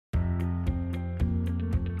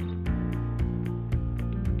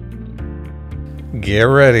Get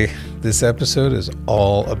ready. This episode is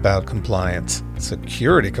all about compliance,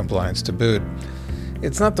 security compliance to boot.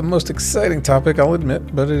 It's not the most exciting topic, I'll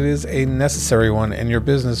admit, but it is a necessary one, and your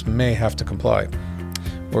business may have to comply.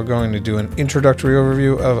 We're going to do an introductory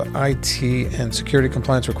overview of IT and security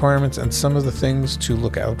compliance requirements and some of the things to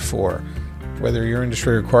look out for. Whether your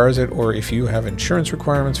industry requires it or if you have insurance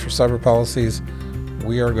requirements for cyber policies,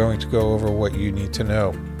 we are going to go over what you need to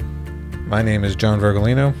know. My name is John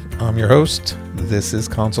Vergolino. I'm your host. This is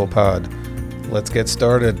Console Pod. Let's get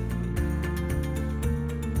started.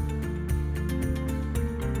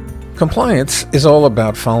 Compliance is all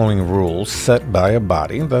about following rules set by a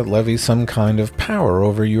body that levies some kind of power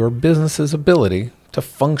over your business's ability to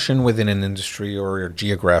function within an industry or a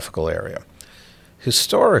geographical area.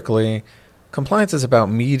 Historically, compliance is about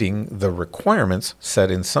meeting the requirements set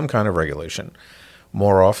in some kind of regulation.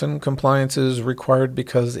 More often, compliance is required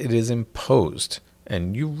because it is imposed,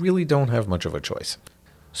 and you really don't have much of a choice.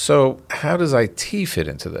 So, how does IT fit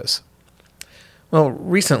into this? Well,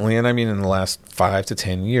 recently, and I mean in the last 5 to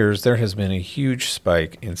 10 years, there has been a huge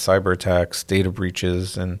spike in cyber attacks, data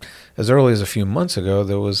breaches, and as early as a few months ago,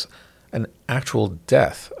 there was an actual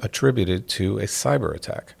death attributed to a cyber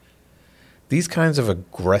attack. These kinds of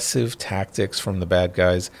aggressive tactics from the bad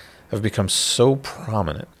guys have become so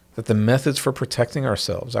prominent that the methods for protecting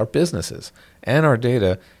ourselves, our businesses, and our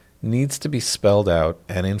data needs to be spelled out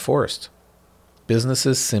and enforced.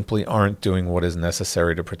 Businesses simply aren't doing what is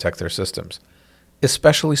necessary to protect their systems,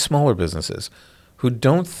 especially smaller businesses who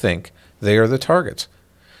don't think they are the targets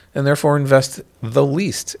and therefore invest the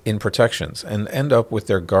least in protections and end up with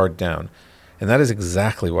their guard down. And that is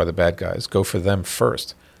exactly why the bad guys go for them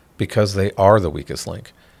first, because they are the weakest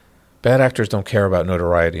link. Bad actors don't care about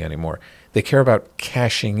notoriety anymore. They care about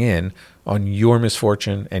cashing in on your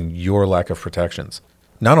misfortune and your lack of protections.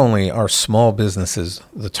 Not only are small businesses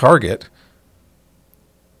the target,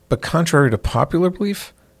 but contrary to popular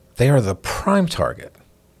belief, they are the prime target.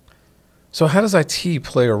 So how does IT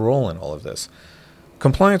play a role in all of this?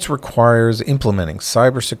 Compliance requires implementing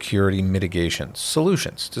cybersecurity mitigation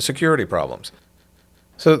solutions to security problems.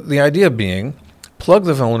 So the idea being, plug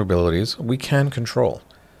the vulnerabilities we can control.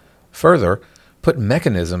 Further, put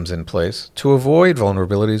mechanisms in place to avoid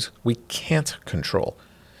vulnerabilities we can't control.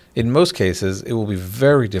 In most cases, it will be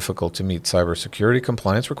very difficult to meet cybersecurity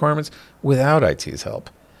compliance requirements without IT's help.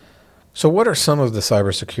 So what are some of the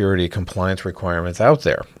cybersecurity compliance requirements out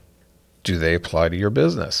there? Do they apply to your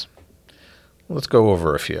business? Let's go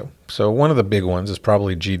over a few. So one of the big ones is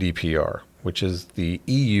probably GDPR, which is the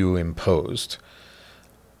EU-imposed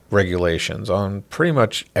regulations on pretty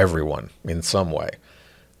much everyone in some way.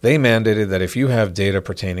 They mandated that if you have data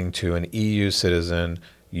pertaining to an EU citizen,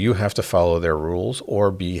 you have to follow their rules or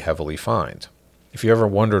be heavily fined. If you ever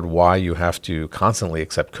wondered why you have to constantly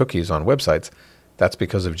accept cookies on websites, that's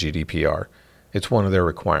because of GDPR. It's one of their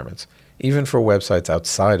requirements, even for websites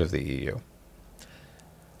outside of the EU.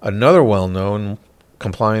 Another well-known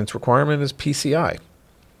compliance requirement is PCI.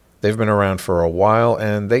 They've been around for a while,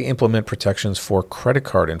 and they implement protections for credit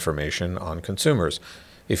card information on consumers.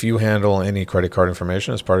 If you handle any credit card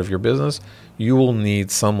information as part of your business, you will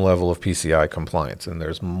need some level of PCI compliance, and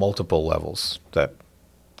there's multiple levels that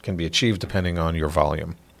can be achieved depending on your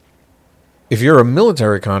volume. If you're a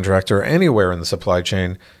military contractor anywhere in the supply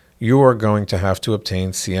chain, you are going to have to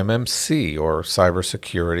obtain CMMC, or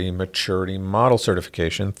Cybersecurity Maturity Model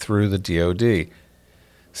Certification, through the DoD.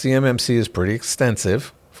 CMMC is pretty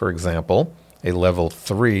extensive. For example, a level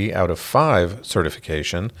 3 out of 5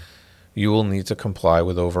 certification, you will need to comply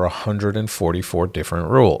with over 144 different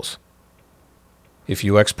rules. If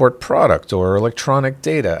you export product or electronic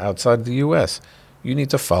data outside the U.S., you need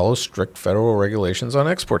to follow strict federal regulations on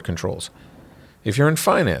export controls. If you're in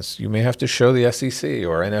finance, you may have to show the SEC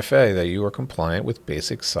or NFA that you are compliant with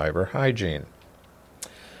basic cyber hygiene.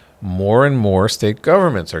 More and more state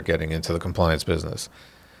governments are getting into the compliance business.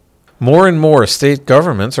 More and more state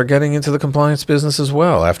governments are getting into the compliance business as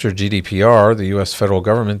well. After GDPR, the U.S. federal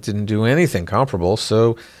government didn't do anything comparable,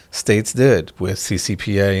 so states did, with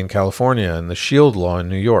CCPA in California and the SHIELD law in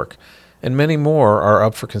New York. And many more are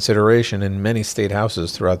up for consideration in many state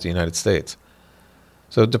houses throughout the United States.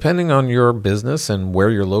 So depending on your business and where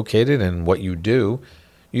you're located and what you do,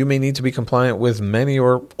 you may need to be compliant with many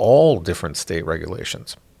or all different state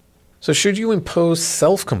regulations. So should you impose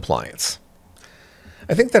self-compliance?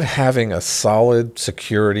 I think that having a solid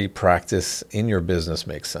security practice in your business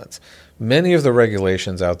makes sense. Many of the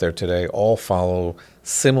regulations out there today all follow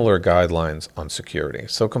similar guidelines on security,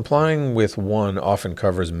 so complying with one often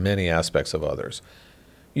covers many aspects of others.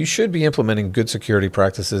 You should be implementing good security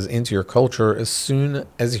practices into your culture as soon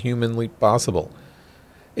as humanly possible.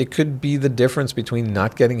 It could be the difference between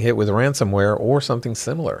not getting hit with ransomware or something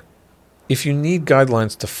similar. If you need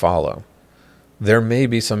guidelines to follow, there may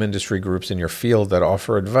be some industry groups in your field that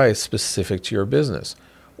offer advice specific to your business.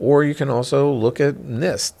 Or you can also look at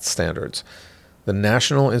NIST standards. The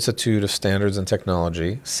National Institute of Standards and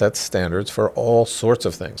Technology sets standards for all sorts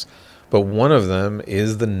of things, but one of them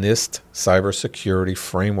is the NIST Cybersecurity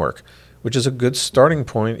Framework, which is a good starting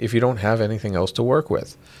point if you don't have anything else to work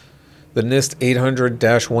with. The NIST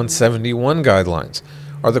 800-171 guidelines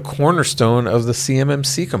are the cornerstone of the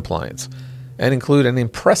CMMC compliance and include an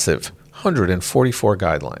impressive 144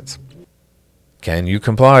 guidelines. Can you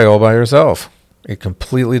comply all by yourself? It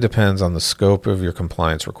completely depends on the scope of your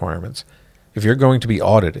compliance requirements. If you're going to be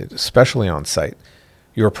audited, especially on site,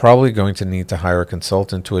 you're probably going to need to hire a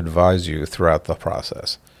consultant to advise you throughout the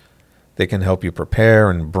process. They can help you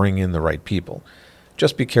prepare and bring in the right people.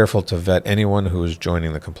 Just be careful to vet anyone who is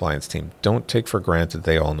joining the compliance team. Don't take for granted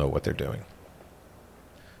they all know what they're doing.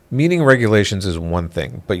 Meeting regulations is one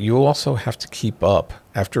thing, but you also have to keep up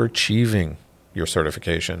after achieving your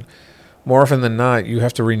certification. More often than not, you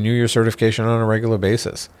have to renew your certification on a regular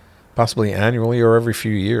basis, possibly annually or every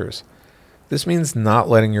few years. This means not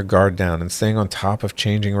letting your guard down and staying on top of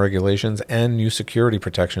changing regulations and new security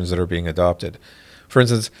protections that are being adopted. For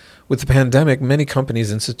instance, with the pandemic, many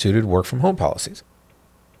companies instituted work-from-home policies.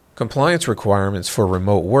 Compliance requirements for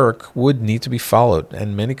remote work would need to be followed,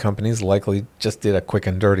 and many companies likely just did a quick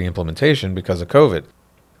and dirty implementation because of COVID,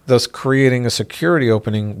 thus creating a security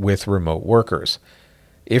opening with remote workers.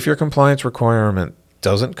 If your compliance requirement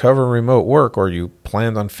doesn't cover remote work or you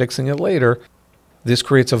planned on fixing it later, this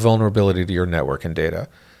creates a vulnerability to your network and data.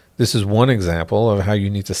 This is one example of how you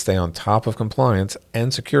need to stay on top of compliance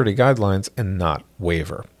and security guidelines and not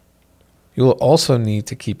waver. You will also need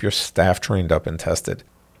to keep your staff trained up and tested.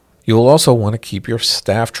 You will also want to keep your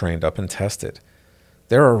staff trained up and tested.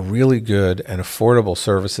 There are really good and affordable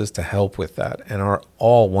services to help with that and are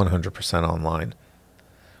all 100% online.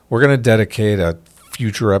 We're going to dedicate a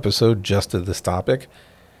future episode just to this topic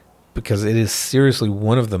because it is seriously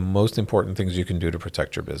one of the most important things you can do to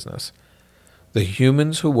protect your business. The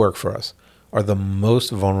humans who work for us are the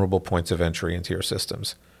most vulnerable points of entry into your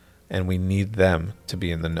systems, and we need them to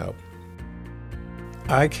be in the know.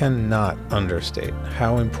 I cannot understate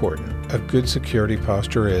how important a good security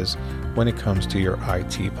posture is when it comes to your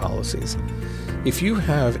IT policies. If you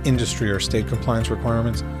have industry or state compliance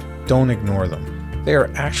requirements, don't ignore them. They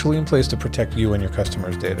are actually in place to protect you and your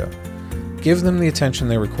customers' data. Give them the attention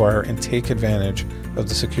they require and take advantage of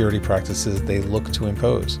the security practices they look to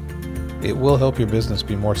impose. It will help your business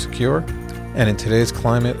be more secure, and in today's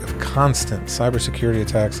climate of constant cybersecurity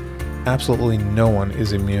attacks, absolutely no one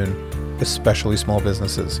is immune, especially small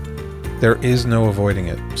businesses. There is no avoiding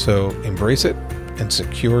it, so embrace it and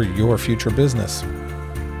secure your future business.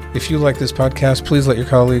 If you like this podcast, please let your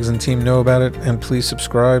colleagues and team know about it, and please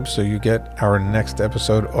subscribe so you get our next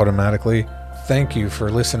episode automatically. Thank you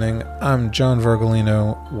for listening. I'm John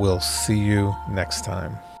Vergolino. We'll see you next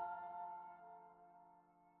time.